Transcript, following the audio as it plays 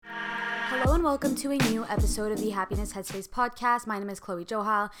Hello and welcome to a new episode of the Happiness Headspace Podcast. My name is Chloe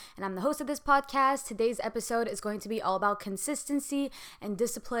Johal and I'm the host of this podcast. Today's episode is going to be all about consistency and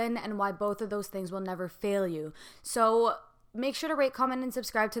discipline and why both of those things will never fail you. So make sure to rate, comment, and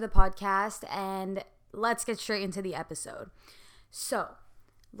subscribe to the podcast, and let's get straight into the episode. So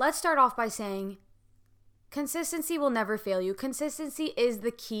let's start off by saying consistency will never fail you. Consistency is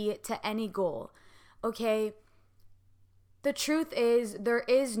the key to any goal, okay? The truth is, there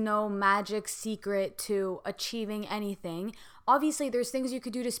is no magic secret to achieving anything. Obviously, there's things you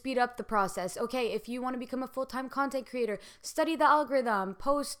could do to speed up the process. Okay, if you want to become a full-time content creator, study the algorithm,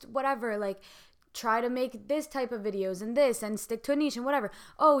 post whatever, like try to make this type of videos and this and stick to a niche and whatever.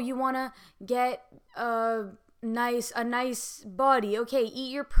 Oh, you want to get a nice body. Okay,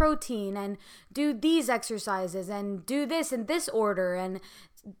 eat your protein and do these exercises and do this in this order and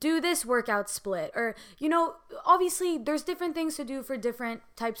do this workout split, or, obviously there's different things to do for different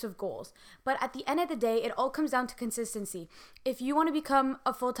types of goals. But at the end of the day, it all comes down to consistency. If you want to become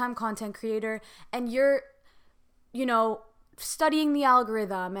a full-time content creator and you're, studying the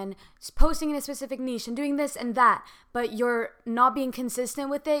algorithm and posting in a specific niche and doing this and that, but you're not being consistent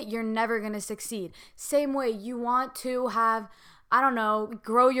with it, you're never going to succeed. Same way, you want to have,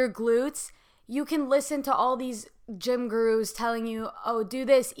 grow your glutes. You can listen to all these gym gurus telling you, oh, do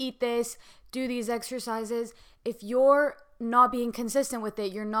this, eat this, do these exercises. If you're not being consistent with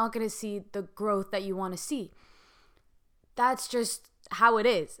it, you're not going to see the growth that you want to see. That's just how it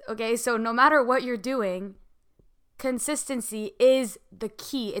is, okay? So no matter what you're doing, consistency is the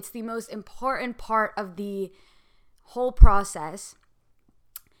key. It's the most important part of the whole process.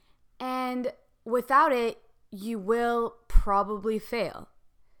 And without it, you will probably fail.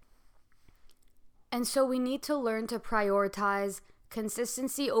 And so we need to learn to prioritize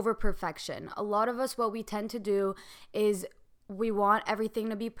consistency over perfection. A lot of us, what we tend to do is we want everything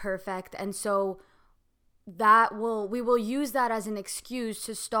to be perfect. And so we will use that as an excuse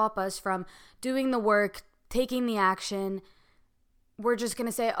to stop us from doing the work, taking the action. We're just going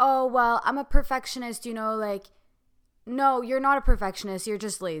to say, oh, well, I'm a perfectionist, no, you're not a perfectionist. You're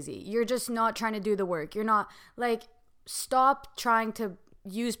just lazy. You're just not trying to do the work. You're not stop trying to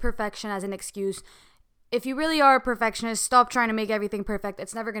use perfection as an excuse. If you really are a perfectionist, stop trying to make everything perfect.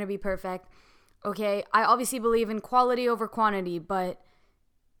 It's never going to be perfect. Okay? I obviously believe in quality over quantity, but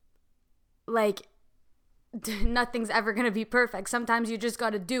nothing's ever going to be perfect. Sometimes you just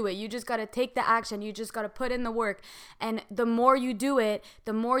got to do it. You just got to take the action. You just got to put in the work. And the more you do it,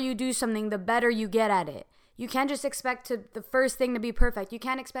 the more you do something, the better you get at it. You can't just expect the first thing to be perfect. You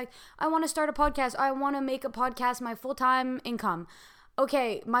can't expect, I want to start a podcast. I want to make a podcast my full-time income.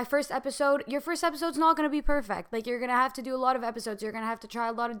 Okay, your first episode's not going to be perfect. You're going to have to do a lot of episodes. You're going to have to try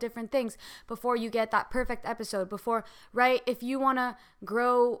a lot of different things before you get that perfect episode. Right? If you want to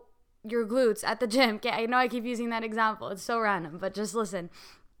grow your glutes at the gym. Okay, I know I keep using that example. It's so random, but just listen.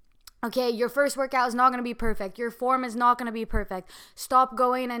 Okay, your first workout is not going to be perfect. Your form is not going to be perfect. Stop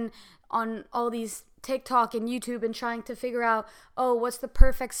going and on all these TikTok and YouTube and trying to figure out, oh, what's the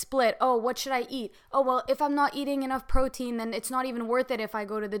perfect split? Oh, what should I eat? Oh, well, if I'm not eating enough protein, then it's not even worth it if I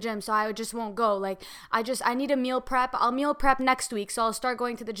go to the gym, so I just won't go. I need a meal prep. I'll meal prep next week, so I'll start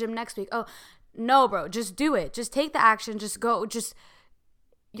going to the gym next week. Oh, no, bro, just do it. Just take the action. Just go.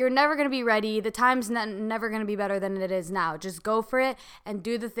 You're never going to be ready. The time's never going to be better than it is now. Just go for it and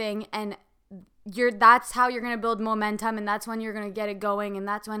do the thing, and that's how you're going to build momentum, and that's when you're going to get it going, and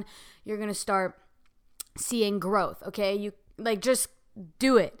that's when you're going to start seeing growth. Okay, you just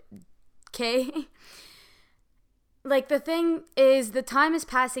do it. Okay. The thing is, the time is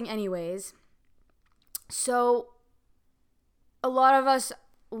passing anyways, so a lot of us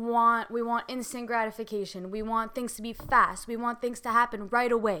want instant gratification. We want things to be fast. We want things to happen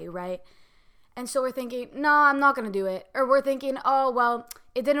right away, right? And so we're thinking, no, I'm not gonna do it. Or we're thinking, oh, well,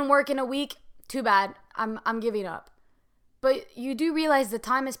 it didn't work in a week, too bad, I'm giving up. But you do realize the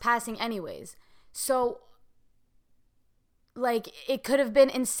time is passing anyways. So it could have been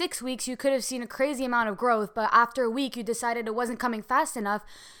in 6 weeks, you could have seen a crazy amount of growth, but after a week you decided it wasn't coming fast enough,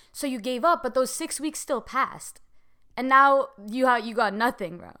 so you gave up, but those 6 weeks still passed. And now you got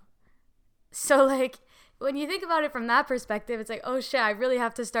nothing, bro. So when you think about it from that perspective, it's oh shit, I really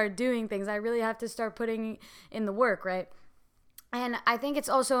have to start doing things. I really have to start putting in the work, right? And I think it's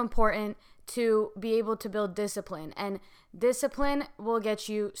also important to be able to build discipline. And discipline will get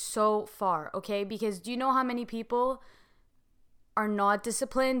you so far, okay? Because do you know how many people are not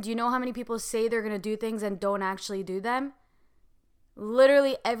disciplined? Do you know how many people say they're going to do things and don't actually do them?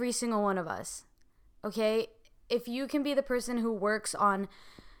 Literally every single one of us, okay? If you can be the person who works on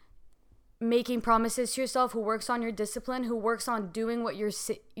making promises to yourself, who works on your discipline, who works on doing what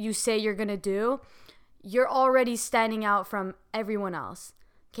you say you're going to do, you're already standing out from everyone else.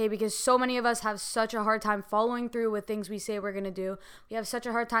 Okay, because so many of us have such a hard time following through with things we say we're going to do. We have such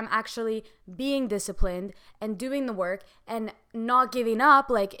a hard time actually being disciplined and doing the work and not giving up.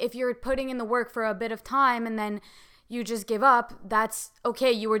 Like, if you're putting in the work for a bit of time and then you just give up, that's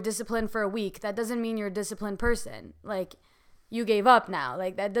okay. You were disciplined for a week. That doesn't mean you're a disciplined person. Like, you gave up now.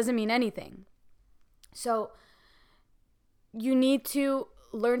 Like, that doesn't mean anything. So you need to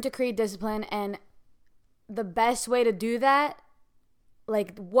learn to create discipline, and the best way to do that,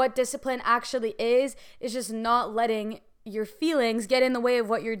 like what discipline actually is just not letting your feelings get in the way of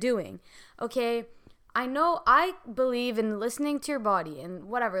what you're doing. Okay, I know I believe in listening to your body and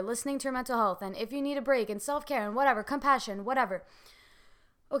whatever, listening to your mental health, and if you need a break, and self-care and whatever, compassion, whatever.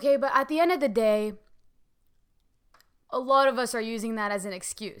 Okay, but at the end of the day, a lot of us are using that as an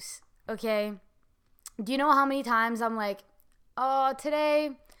excuse. Okay, do you know how many times I'm like, oh,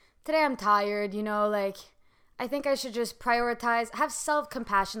 today I'm tired, you know, like, I think I should just prioritize, have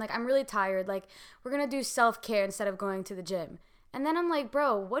self-compassion. Like, I'm really tired. Like, we're going to do self-care instead of going to the gym. And then I'm like,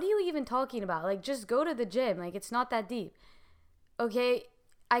 bro, what are you even talking about? Like, just go to the gym. Like, it's not that deep. Okay?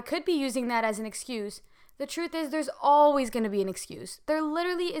 I could be using that as an excuse. The truth is, there's always going to be an excuse. There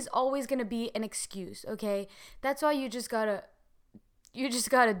literally is always going to be an excuse. Okay? That's why you just gotta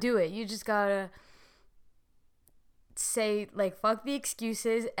do it. You just gotta say, like, fuck the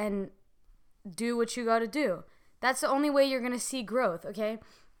excuses and do what you gotta do. That's the only way you're gonna see growth, okay?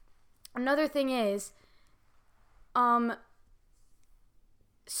 Another thing is,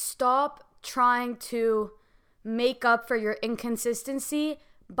 stop trying to make up for your inconsistency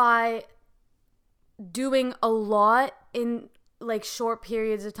by doing a lot in, like, short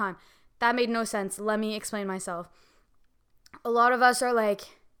periods of time. That made no sense. Let me explain myself. A lot of us are like,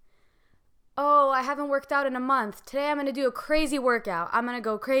 oh, I haven't worked out in a month. Today I'm gonna do a crazy workout. I'm gonna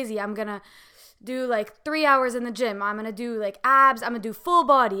go crazy. I'm gonna do like 3 hours in the gym. I'm going to do like abs. I'm going to do full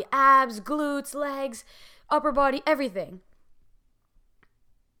body, abs, glutes, legs, upper body, everything.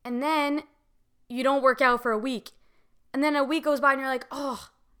 And then you don't work out for a week. And then a week goes by and you're like, oh,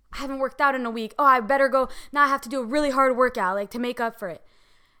 I haven't worked out in a week. Oh, I better go. Now I have to do a really hard workout, like, to make up for it.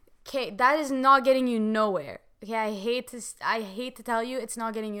 Okay, that is not getting you nowhere. Okay, I hate to tell you, it's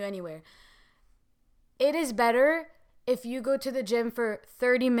not getting you anywhere. It is better if you go to the gym for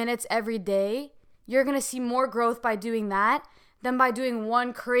 30 minutes every day. You're going to see more growth by doing that than by doing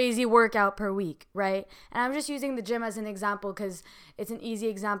one crazy workout per week, right? And I'm just using the gym as an example because it's an easy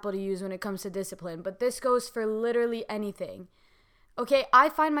example to use when it comes to discipline. But this goes for literally anything. Okay, I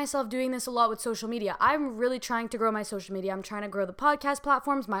find myself doing this a lot with social media. I'm really trying to grow my social media. I'm trying to grow the podcast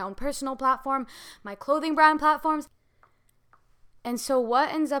platforms, my own personal platform, my clothing brand platforms. And so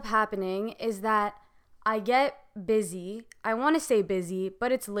what ends up happening is that I get busy. I want to say busy,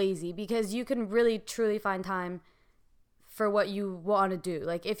 but it's lazy, because you can really truly find time for what you want to do.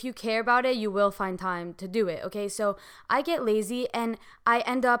 Like, if you care about it, you will find time to do it. Okay, so I get lazy and I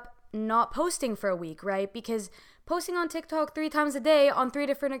end up not posting for a week, right? Because posting on TikTok 3 times a day on 3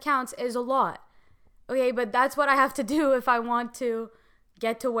 different accounts is a lot. Okay, but that's what I have to do if I want to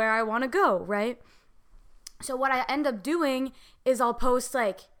get to where I want to go, right? So what I end up doing is I'll post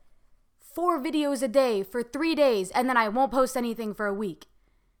like 4 videos a day for 3 days, and then I won't post anything for a week.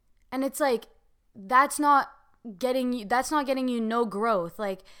 And it's like, that's not getting you no growth.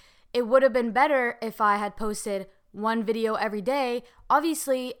 Like, it would have been better if I had posted 1 video every day.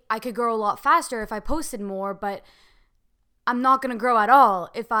 Obviously, I could grow a lot faster if I posted more, but I'm not going to grow at all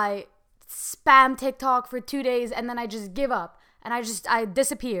if I spam TikTok for 2 days and then I just give up and I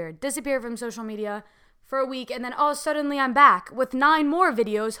disappear from social media for a week, and then suddenly I'm back with 9 more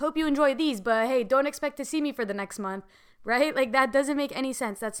videos. Hope you enjoy these, but hey, don't expect to see me for the next month, right? Like, that doesn't make any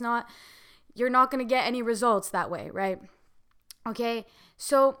sense. You're not going to get any results that way, right? Okay,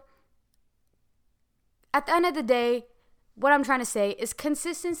 so at the end of the day, what I'm trying to say is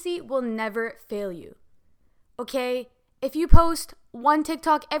consistency will never fail you, okay? If you post 1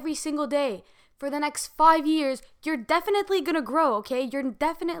 TikTok every single day for the next 5 years, you're definitely going to grow, okay? You're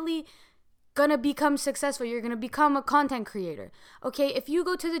definitely gonna become successful. You're gonna become a content creator. Okay, if you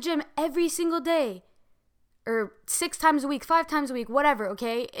go to the gym every single day, or 6 times a week, 5 times a week, whatever,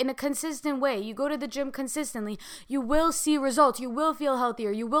 okay, in a consistent way, you go to the gym consistently, you will see results. You will feel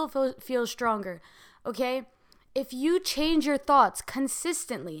healthier. You will feel stronger. Okay, if you change your thoughts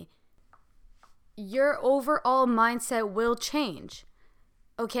consistently, your overall mindset will change.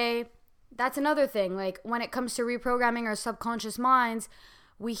 Okay, that's another thing. Like, when it comes to reprogramming our subconscious minds,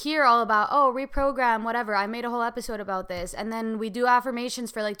 we hear all about, oh, reprogram, whatever. I made a whole episode about this. And then we do affirmations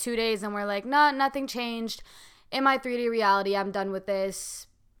for like 2 days and we're like, no, nothing changed. In my 3D reality, I'm done with this.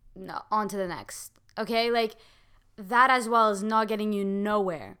 No, on to the next. Okay, like that as well is not getting you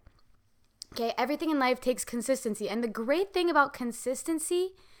nowhere. Okay, everything in life takes consistency. And the great thing about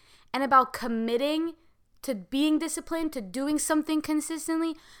consistency and about committing to being disciplined, to doing something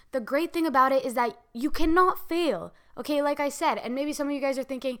consistently, the great thing about it is that you cannot fail. Okay, like I said, and maybe some of you guys are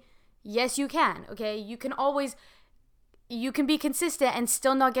thinking, yes, you can. Okay, you can be consistent and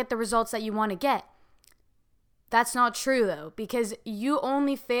still not get the results that you want to get. That's not true though, because you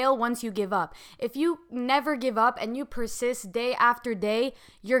only fail once you give up. If you never give up and you persist day after day,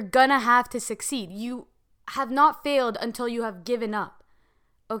 you're gonna have to succeed. You have not failed until you have given up.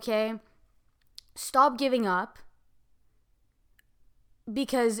 Okay? Stop giving up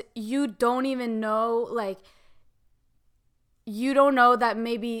because you don't even know, like, you don't know that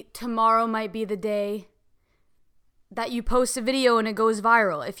maybe tomorrow might be the day that you post a video and it goes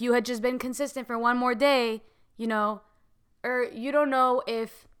viral. If you had just been consistent for one more day, you know, or you don't know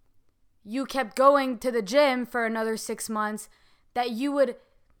if you kept going to the gym for another 6 months that you would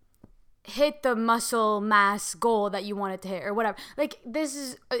hit the muscle mass goal that you wanted to hit or whatever. Like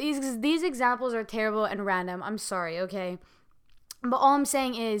these examples are terrible and random. I'm sorry, okay? But all I'm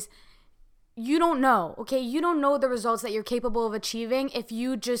saying is you don't know, okay? You don't know the results that you're capable of achieving if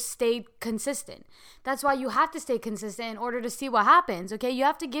you just stay consistent. That's why you have to stay consistent in order to see what happens, okay? You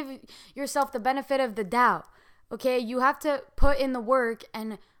have to give yourself the benefit of the doubt, okay? You have to put in the work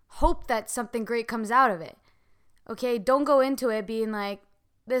and hope that something great comes out of it, okay? Don't go into it being like,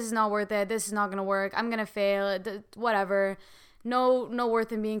 this is not worth it. This is not going to work. I'm going to fail. Whatever. No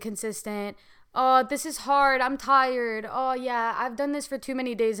worth in being consistent. Oh, this is hard. I'm tired. Oh, yeah, I've done this for too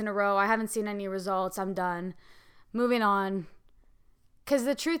many days in a row. I haven't seen any results. I'm done. Moving on. Because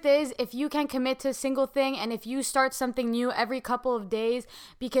the truth is, if you can commit to a single thing and if you start something new every couple of days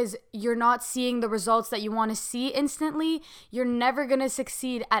because you're not seeing the results that you want to see instantly, you're never going to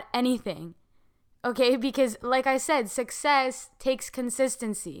succeed at anything. Okay? Because, like I said, success takes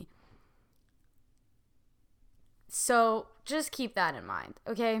consistency. So just keep that in mind,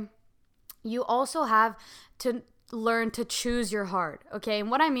 okay? You also have to learn to choose your heart, okay? And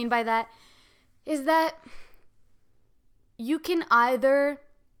what I mean by that is that you can either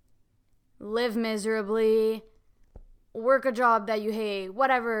live miserably, work a job that you hate,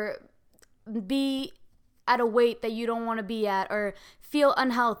 whatever, be at a weight that you don't want to be at, or feel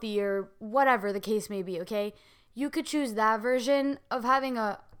unhealthy, or whatever the case may be, okay? You could choose that version of having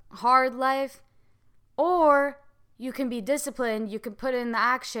a hard life, or you can be disciplined, you can put in the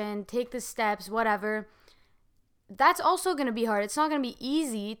action, take the steps, whatever. That's also going to be hard. It's not going to be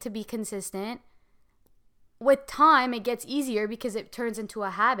easy to be consistent. With time, it gets easier because it turns into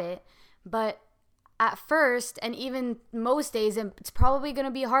a habit. But at first, and even most days, it's probably going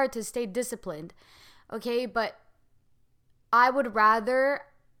to be hard to stay disciplined. Okay, but I would rather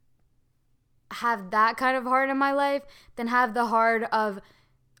have that kind of heart in my life than have the heart of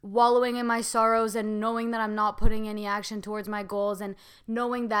wallowing in my sorrows and knowing that I'm not putting any action towards my goals and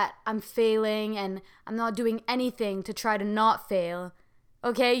knowing that I'm failing and I'm not doing anything to try to not fail.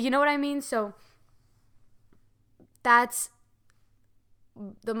 Okay, you know what I mean? So that's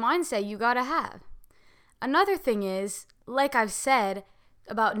the mindset you gotta have. Another thing is, like I've said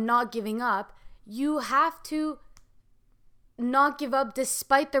about not giving up, you have to not give up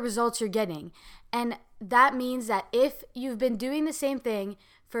despite the results you're getting. And that means that if you've been doing the same thing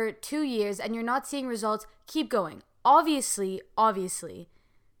for 2 years and you're not seeing results, keep going. Obviously,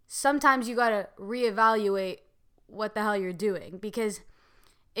 sometimes you gotta reevaluate what the hell you're doing. Because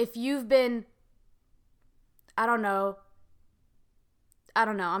if you've been, I don't know,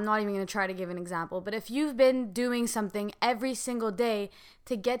 I'm not even going to try to give an example, but if you've been doing something every single day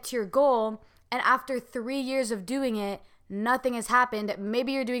to get to your goal, and after 3 years of doing it, nothing has happened,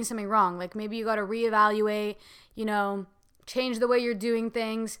 maybe you're doing something wrong. Like maybe you got to reevaluate, change the way you're doing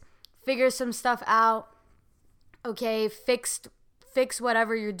things, figure some stuff out, okay, fix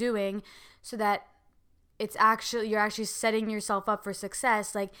whatever you're doing so that you're actually setting yourself up for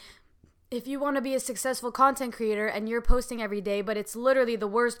success. Like, if you want to be a successful content creator and you're posting every day, but it's literally the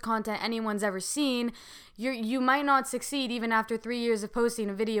worst content anyone's ever seen, you might not succeed even after 3 years of posting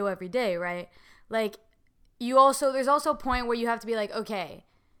a video every day, right? Like, there's also a point where you have to be like, okay,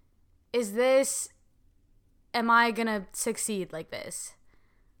 am I gonna succeed like this?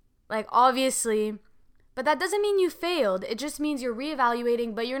 Like, obviously, but that doesn't mean you failed. It just means you're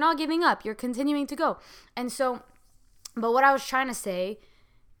reevaluating, but you're not giving up. You're continuing to go. And so, but what I was trying to say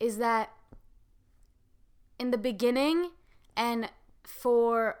is that in the beginning and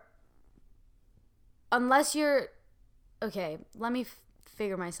unless you're, okay, let me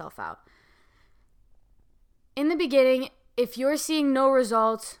figure myself out. In the beginning, if you're seeing no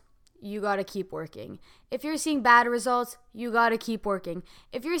results, you gotta keep working. If you're seeing bad results, you gotta keep working.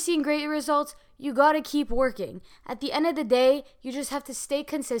 If you're seeing great results, you gotta keep working. At the end of the day, you just have to stay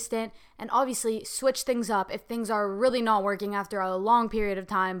consistent and obviously switch things up if things are really not working after a long period of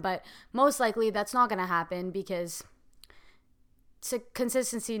time, but most likely that's not gonna happen because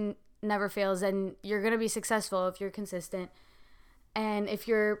consistency never fails, and you're gonna be successful if you're consistent. And if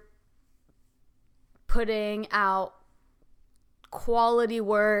you're putting out quality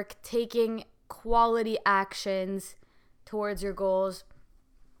work, taking quality actions towards your goals.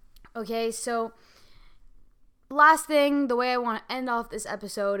 Okay, so last thing, the way I want to end off this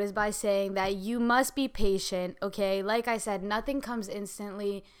episode is by saying that you must be patient, okay? Like I said, nothing comes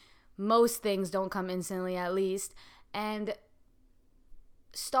instantly. Most things don't come instantly, at least. And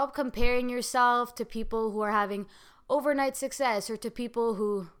stop comparing yourself to people who are having overnight success, or to people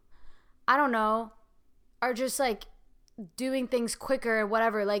who, I don't know, are just like doing things quicker or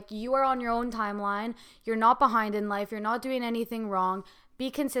whatever. Like, you are on your own timeline. You're not behind in life. You're not doing anything wrong. Be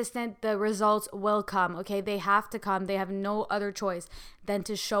consistent. The results will come, okay? They have to come. They have no other choice than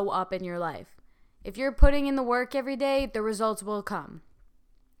to show up in your life. If you're putting in the work every day, the results will come.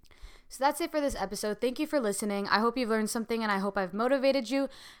 So that's it for this episode. Thank you for listening. I hope you've learned something, and I hope I've motivated you.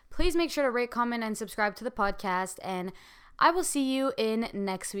 Please make sure to rate, comment, and subscribe to the podcast, and I will see you in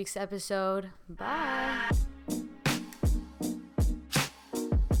next week's episode. Bye.